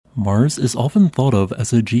Mars is often thought of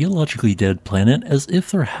as a geologically dead planet, as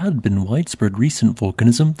if there had been widespread recent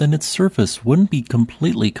volcanism, then its surface wouldn't be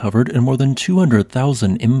completely covered in more than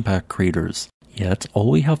 200,000 impact craters. Yet,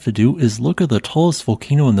 all we have to do is look at the tallest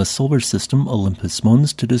volcano in the solar system, Olympus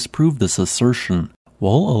Mons, to disprove this assertion.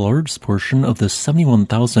 While a large portion of the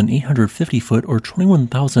 71,850-foot or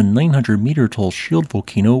 21,900-meter tall shield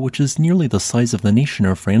volcano, which is nearly the size of the nation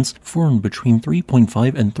of France, formed between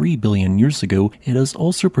 3.5 and 3 billion years ago, it has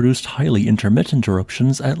also produced highly intermittent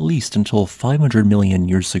eruptions at least until 500 million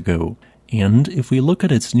years ago. And if we look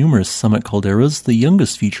at its numerous summit calderas, the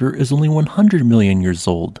youngest feature is only 100 million years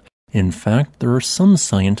old. In fact, there are some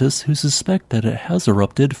scientists who suspect that it has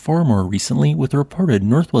erupted far more recently, with reported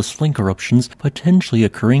northwest flank eruptions potentially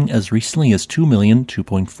occurring as recently as 2 million,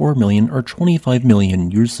 2.4 million, or 25 million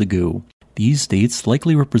years ago. These dates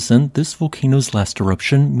likely represent this volcano's last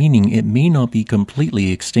eruption, meaning it may not be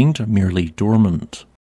completely extinct, merely dormant.